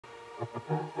What's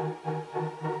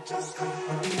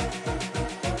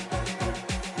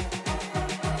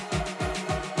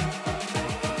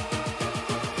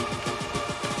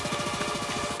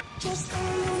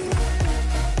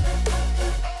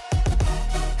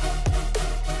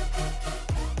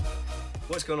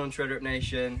going on, Shredrope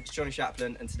Nation? It's Johnny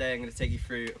Chaplin, and today I'm going to take you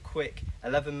through a quick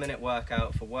 11-minute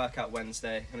workout for Workout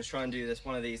Wednesday. I'm going to try and do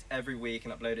one of these every week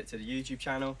and upload it to the YouTube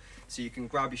channel, so you can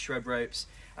grab your shred ropes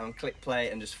and click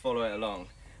play and just follow it along.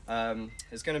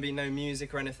 There's going to be no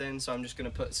music or anything, so I'm just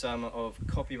going to put some of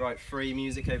copyright-free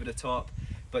music over the top,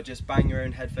 but just bang your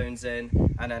own headphones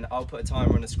in, and then I'll put a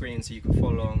timer on the screen so you can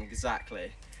follow along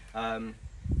exactly.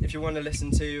 If you want to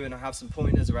listen to, and I have some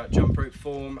pointers about jump rope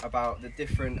form, about the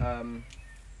different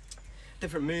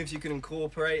moves you can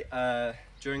incorporate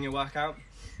during your workout,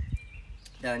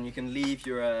 then you can leave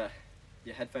your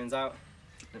headphones out.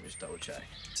 Let me just double check.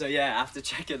 So yeah, after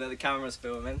checking that the camera's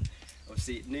filming,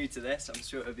 obviously new to this, I'm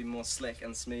sure it'll be more slick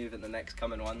and smooth in the next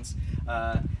coming ones.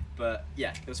 But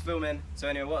yeah, it was filming. So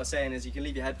anyway, what I was saying is you can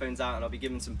leave your headphones out, and I'll be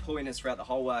giving some pointers throughout the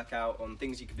whole workout on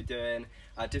things you could be doing,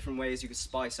 different ways you could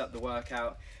spice up the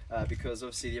workout, because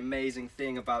obviously the amazing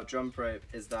thing about jump rope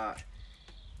is that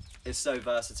it's so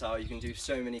versatile. You can do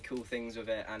so many cool things with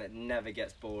it, and it never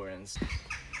gets boring.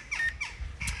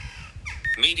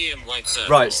 Medium white circle.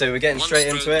 Right, so we're getting straight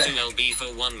into it. 2 lb for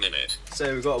 1 minute.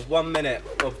 So we've got 1 minute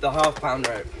of the half-pound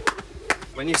rope.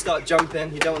 When you start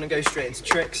jumping, you don't want to go straight into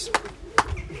tricks.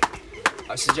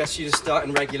 I suggest you just start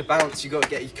in regular bounce. You've got to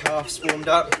get your calves warmed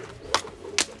up.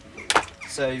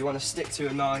 So you want to stick to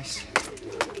a nice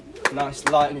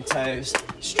light on your toes,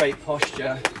 straight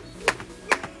posture.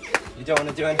 You don't want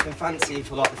to do anything fancy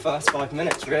for like the first 5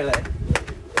 minutes, really.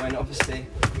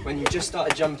 When you just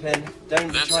started jumping,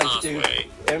 don't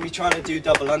be trying to do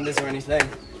double unders or anything.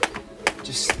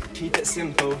 Just keep it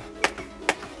simple,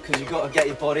 because you've got to get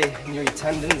your body and your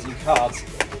tendons and your calves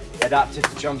adapted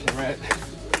to jumping rope.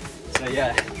 So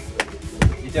yeah,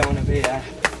 you don't want to be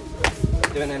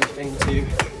doing anything too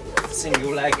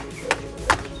single leg.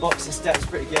 Boxer steps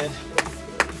pretty good.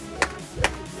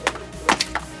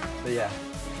 But yeah,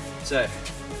 so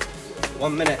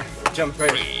 1 minute jump rope.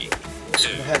 3,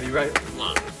 2, the heavy rope.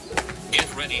 1.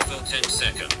 Get ready for 10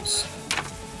 seconds.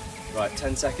 Right,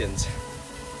 10 seconds.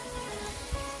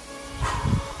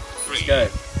 3, Let's go.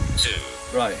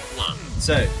 2, Right. 1.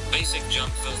 So, Basic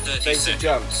jump for 30 basic seconds.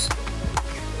 jumps.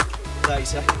 30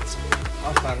 seconds.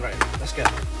 Half-pound rope. Let's go.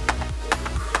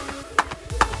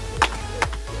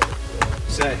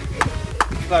 So,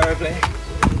 preferably,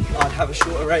 I'd have a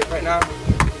shorter rate right now,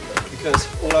 because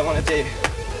all I want to do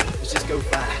is just go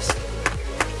fast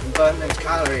and burn those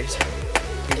calories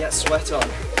and get sweat on.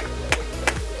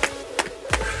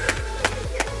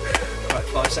 Right,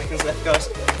 5 seconds left, guys.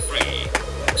 3,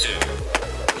 2,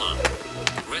 1.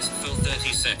 Rest for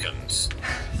 30 seconds.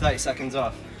 30 seconds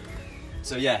off.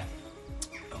 So yeah,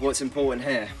 what's important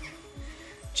here?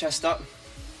 Chest up,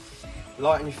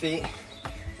 light on your feet.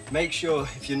 Make sure,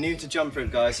 if you're new to jump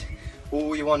rope, guys,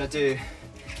 all you want to do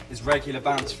is regular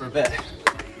bounce for a bit.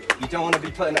 You don't want to be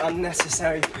putting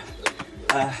unnecessary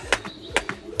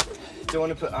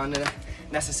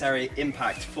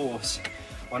impact force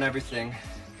on everything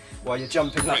while you're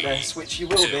jumping like this, which you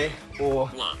will be,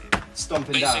 or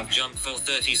stomping down. Basic jump for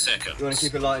 30 seconds. You want to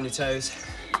keep it light on your toes.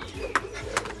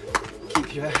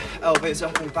 Keep your elbows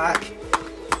up and back.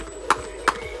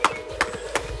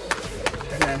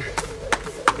 And then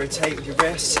rotate with your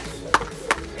wrists.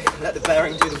 Let the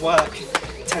bearing do the work.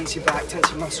 Tense your back, tense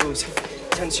your muscles,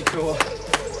 tense your core.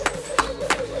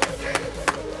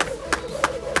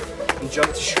 And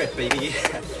jump to shred, baby.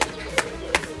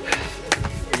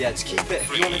 But yeah, just keep it.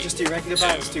 If you want to just do regular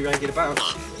bounce, do regular bounce.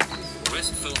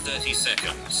 Rest for 30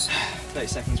 seconds. 30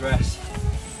 seconds rest.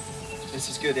 This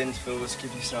is good intervals,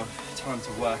 give yourself time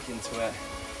to work into it,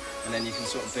 and then you can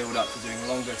sort of build up to doing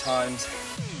longer times.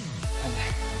 And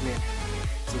I mean,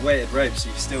 it's a weighted rope, so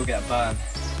you still get a burn.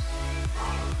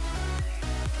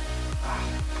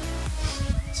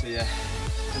 So yeah,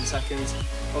 10 seconds.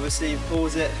 Obviously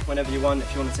pause it whenever you want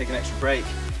if you want to take an extra break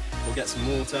or get some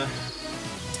water.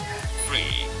 3,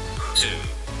 2,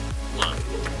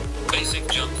 1. Basic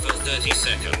jump for 30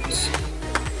 seconds.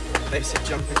 Basic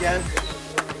jump again.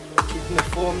 Keeping the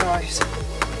form nice.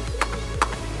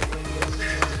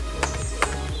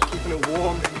 Keeping it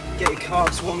warm. Get your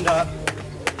calves warmed up.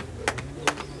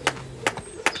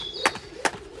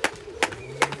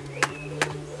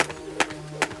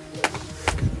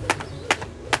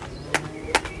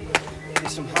 Do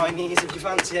some high knees if you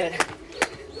fancy it.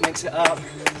 Mix it up.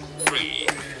 3,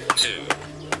 2,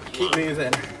 Keep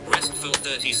moving. Rest for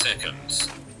 30 seconds.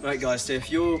 Right guys, so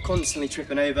if you're constantly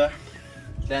tripping over,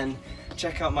 then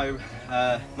check out my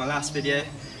my last video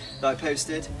that I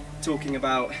posted talking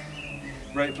about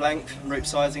rope length, rope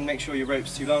sizing. Make sure your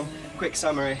rope's too long. Quick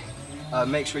summary,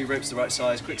 make sure your rope's the right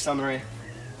size. Quick summary,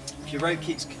 if your rope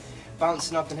keeps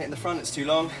bouncing up and hitting the front, it's too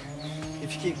long.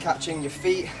 If you keep catching your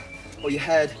feet or your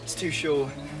head, it's too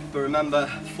short. But remember,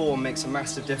 form makes a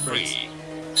massive difference. 3,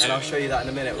 2, and I'll show you that in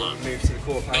a minute when we move to the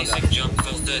quarter pounder. basic jump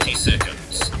for 30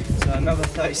 seconds. So another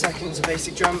 30 seconds of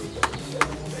basic jump.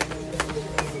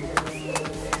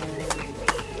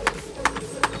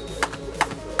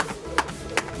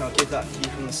 And I'll give that key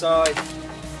from the side.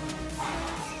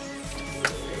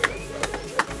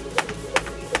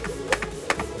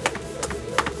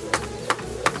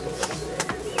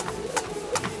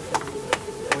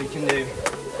 Or you can do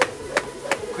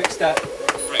quick step.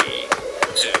 3,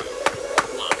 2,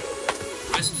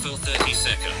 1. Rest for 30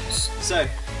 seconds. So,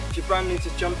 if you're brand new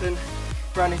to jumping,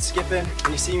 brand new to skipping, and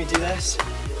you see me do this,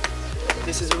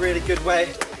 this is a really good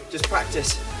way. Just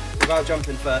practice without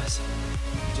jumping first.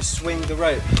 Just swing the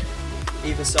rope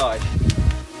either side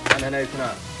and then open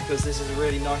up, because this is a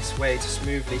really nice way to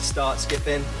smoothly start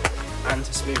skipping and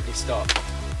to smoothly stop.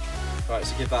 Right,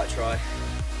 so give that a try.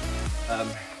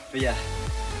 But yeah,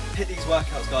 hit these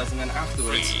workouts, guys, and then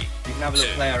afterwards 3, you can have a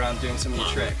little 2, play around doing some of your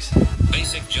 1. tricks.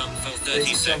 Basic jump for 30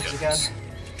 Basic jumps seconds.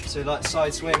 again. So like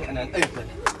side swing and then open.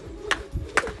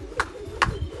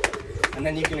 And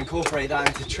then you can incorporate that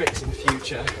into tricks in the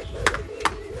future.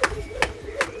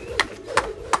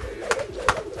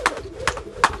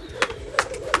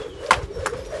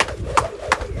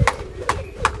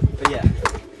 But yeah,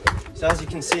 so as you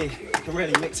can see, you can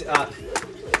really mix it up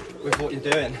with what you're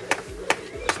doing.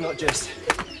 It's not just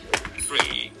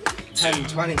 3, 10,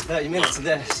 20, 30 minutes of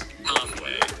this.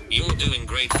 halfway. You're doing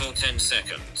great for 10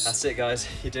 seconds. That's it, guys.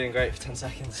 You're doing great for 10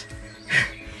 seconds.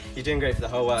 You're doing great for the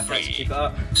whole workout, so 3, keep it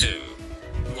up. 2,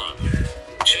 1.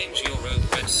 Change your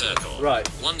rope red circle. Right.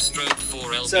 1 stroke 4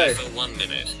 lb So- for 1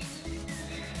 minute.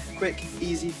 Quick,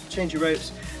 easy, change your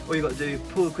ropes. All you've got to do,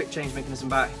 pull the quick change mechanism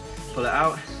back, pull it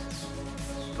out,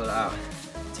 pull it out.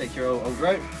 Take your old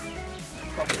rope,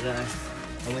 pop it there,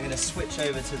 and we're going to switch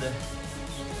over to the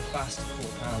fast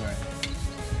quarter pound rope.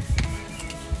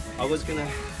 I was going to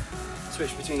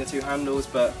switch between the two handles,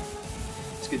 but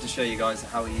it's good to show you guys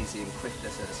how easy and quick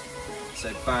this is.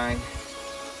 So bang.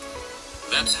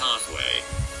 That's halfway.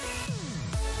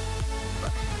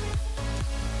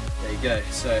 There you go.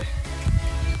 So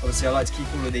obviously I like to keep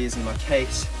all of these in my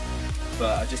case,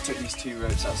 but I just took these two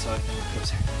ropes outside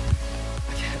because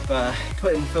I kept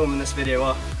putting filming this video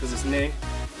off because it's new.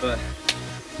 But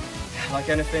like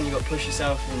anything, you got to push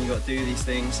yourself and you got to do these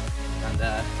things and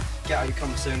get out of your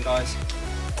comfort zone, guys,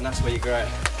 and that's where you grow.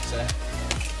 So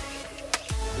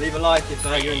leave a like if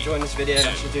you're enjoying this video and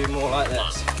I should do more like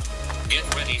this.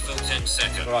 Get ready for 10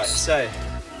 seconds. Right, so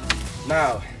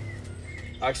now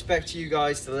I expect you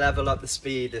guys to level up the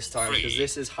speed this time because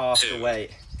this is half the 2,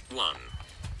 weight. 1.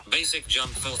 Basic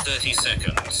jump for 30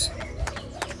 seconds.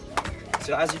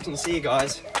 So as you can see,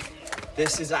 guys,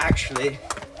 this is actually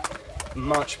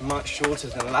much shorter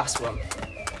than the last one.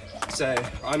 So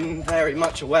I'm very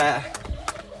much aware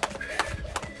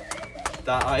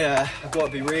that I've got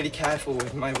to be really careful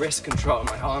with my wrist control and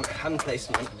my hand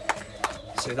placement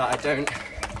so that I don't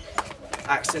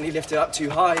accidentally lift it up too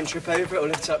high and trip over it, or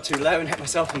lift it up too low and hit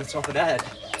myself on the top of the head.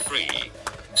 3,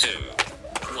 2,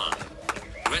 1.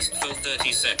 Rest for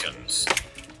 30 seconds.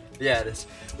 Yeah,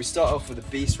 we start off with a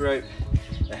beast rope,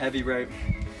 a heavy rope.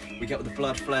 We get the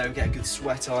blood flow, get a good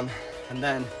sweat on, and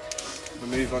then we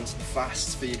move on to the fast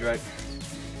speed rope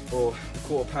or the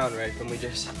quarter pound rope, and we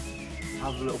just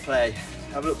have a little play.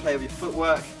 Have a little play with your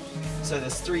footwork. So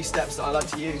there's 3 steps that I like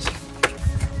to use.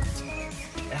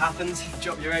 It happens, you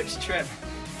drop your ropes, you trip.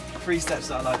 3 steps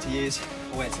that I like to use.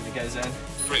 I'll wait till it goes in.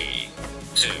 3,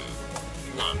 2,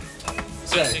 1.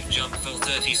 So, Basic jump for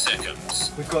 30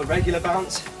 seconds. we've got regular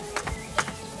bounce,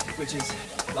 which is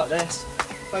like this.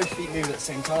 Both feet move at the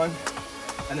same time.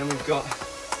 And then we've got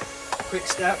quick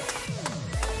step,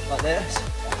 like this.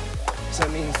 So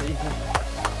it means that you can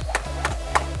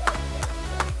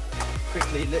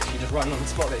quickly, literally just run on the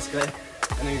spot basically.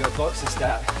 And then you've got boxer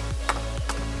step,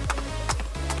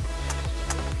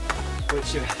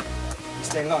 which you're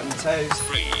staying light on your toes,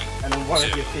 3, and then one 2,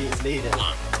 of your feet is leading.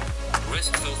 1.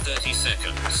 Rest for 30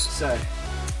 seconds. So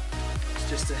it's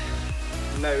just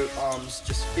no arms,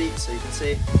 just feet, so you can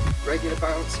see regular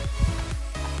bounce,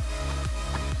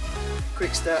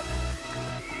 quick step,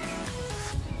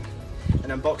 and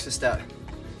then boxer step.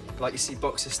 Like you see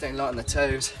boxers staying light on their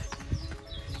toes.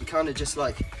 You kind of just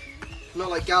like, not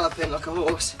like galloping like a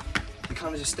horse, you're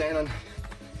kind of just staying on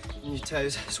your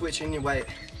toes, switching your weight,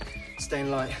 staying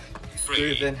light.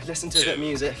 grooving, listen to a bit of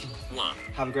music, 1.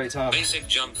 have a great time. Basic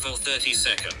jump for 30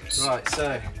 seconds. Right,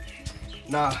 so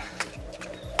now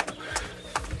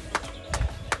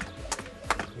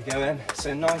we go in.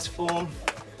 So nice form,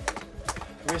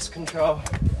 wrist control,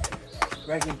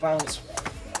 regular bounce,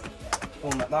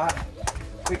 form like that,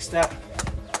 quick step,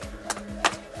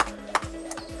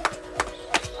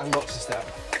 and boxer step.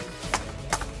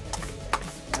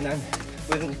 And then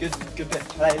with a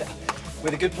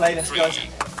good playlist, guys,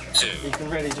 you can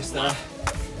really just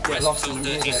get lost in the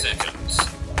music. 30 seconds.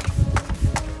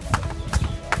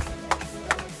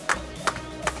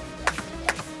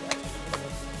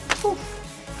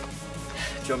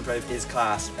 Jump rope is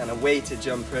class, and a weighted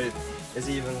jump rope is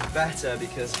even better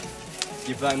because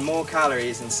you burn more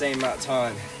calories in the same amount of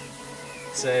time.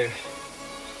 So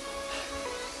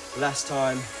less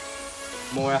time,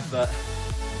 more effort,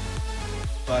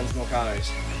 burns more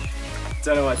calories.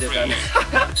 Don't know what I did then.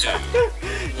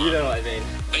 2, You know what I mean.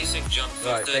 Basic jump for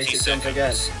Right, 30 basic seconds. jump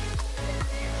again.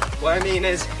 What I mean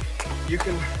is, you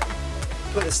can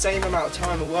put the same amount of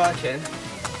time of work in,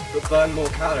 but burn more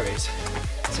calories.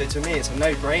 So to me, it's a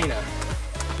no-brainer.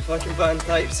 If I can burn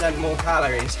 30% more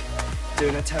calories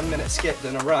doing a 10-minute skip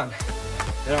than a run,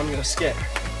 then I'm gonna skip,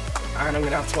 and I'm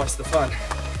gonna have twice the fun.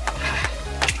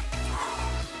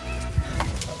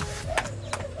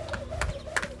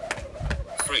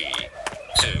 3,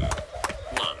 2,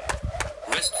 1.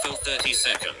 Rest for 30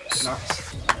 seconds.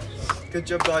 Nice. Good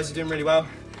job, guys, you're doing really well.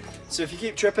 So if you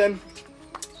keep tripping,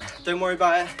 don't worry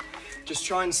about it. Just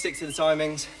try and stick to the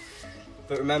timings.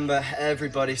 But remember,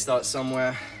 everybody starts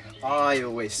somewhere. I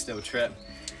always still trip.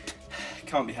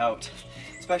 Can't be helped.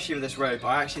 Especially with this rope.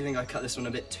 I actually think I cut this one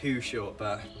a bit too short,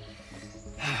 but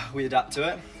we adapt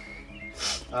to it.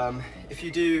 If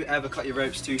you do ever cut your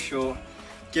ropes too short,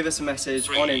 give us a message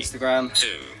 3, on Instagram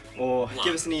 2, or 1.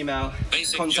 give us an email,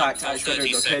 Basic contact jump at for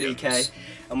 30 shredrope.co.uk, seconds.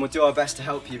 and we'll do our best to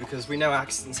help you because we know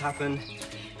accidents happen.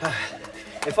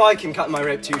 If I can cut my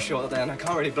rope too short, then I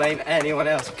can't really blame anyone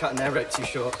else for cutting their rope too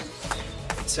short.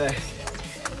 So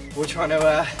we're trying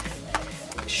to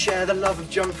share the love of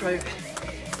jump rope,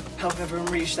 help everyone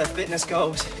reach their fitness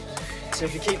goals. So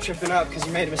if you keep tripping up because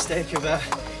you made a mistake of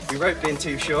your rope being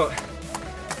too short,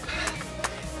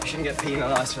 you shouldn't get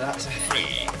penalised for that. So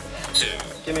 3, 2,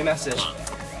 give me a message. 1.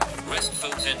 Rest for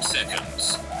 10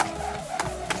 seconds.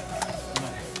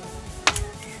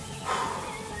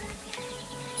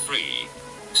 3,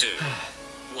 2,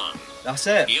 1. That's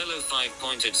it. Yellow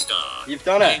 5-pointed star. You've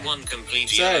done it. A1 complete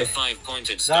So, yellow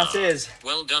 5-pointed star. that is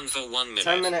well done for 1 minute.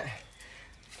 10-minute,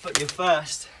 your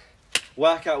first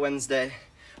workout Wednesday,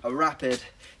 a rapid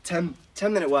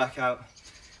 10-minute workout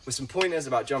with some pointers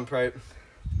about jump rope,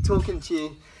 talking to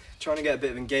you, trying to get a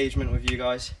bit of engagement with you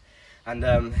guys, and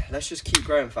let's just keep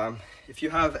growing, fam. If you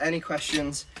have any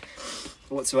questions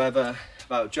whatsoever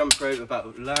about jump rope,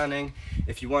 about learning,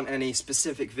 if you want any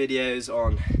specific videos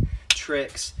on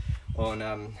tricks,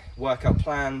 on workout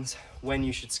plans, when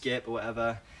you should skip or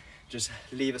whatever, just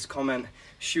leave us a comment,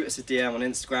 shoot us a DM on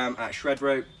Instagram at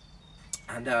Shredrope.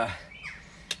 And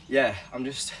yeah,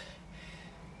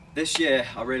 this year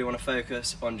I really want to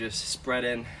focus on just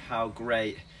spreading how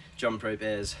great jump rope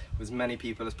is with as many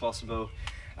people as possible.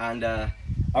 And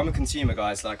I'm a consumer,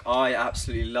 guys. Like, I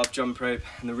absolutely love jump rope,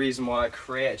 and the reason why I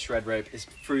created Shredrope is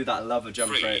through that love of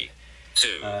jump 3, rope. 2,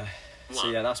 So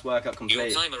 1. yeah, that's workout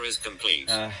complete. Your timer is complete.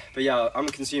 But yeah, I'm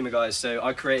a consumer, guys, so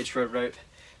I created Shredrope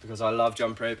because I love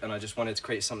jump rope, and I just wanted to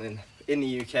create something in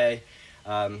the UK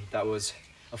that was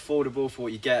affordable for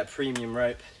what you get, a premium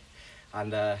rope,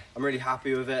 and I'm really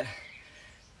happy with it,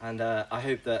 and I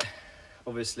hope that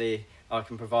obviously I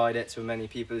can provide it to as many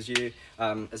people as you,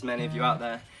 as many of you out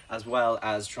there, as well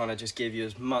as trying to just give you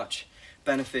as much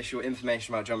beneficial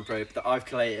information about jump rope that I've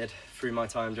collated through my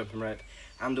time jumping rope.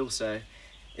 And also,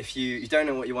 if you don't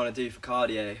know what you want to do for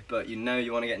cardio, but you know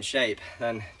you want to get in shape,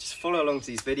 then just follow along to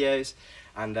these videos,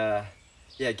 and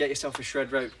yeah, get yourself a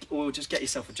shred rope, or just get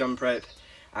yourself a jump rope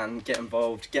and get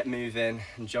involved, get moving,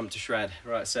 and jump to shred.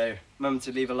 Right, so remember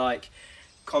to leave a like,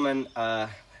 comment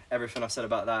everything I've said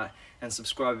about that, and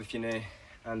subscribe if you're new,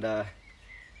 and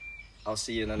I'll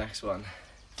see you in the next one.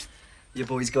 Your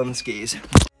boy's gone skis.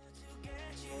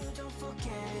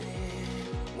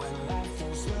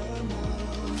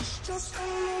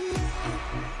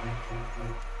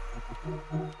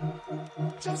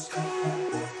 Just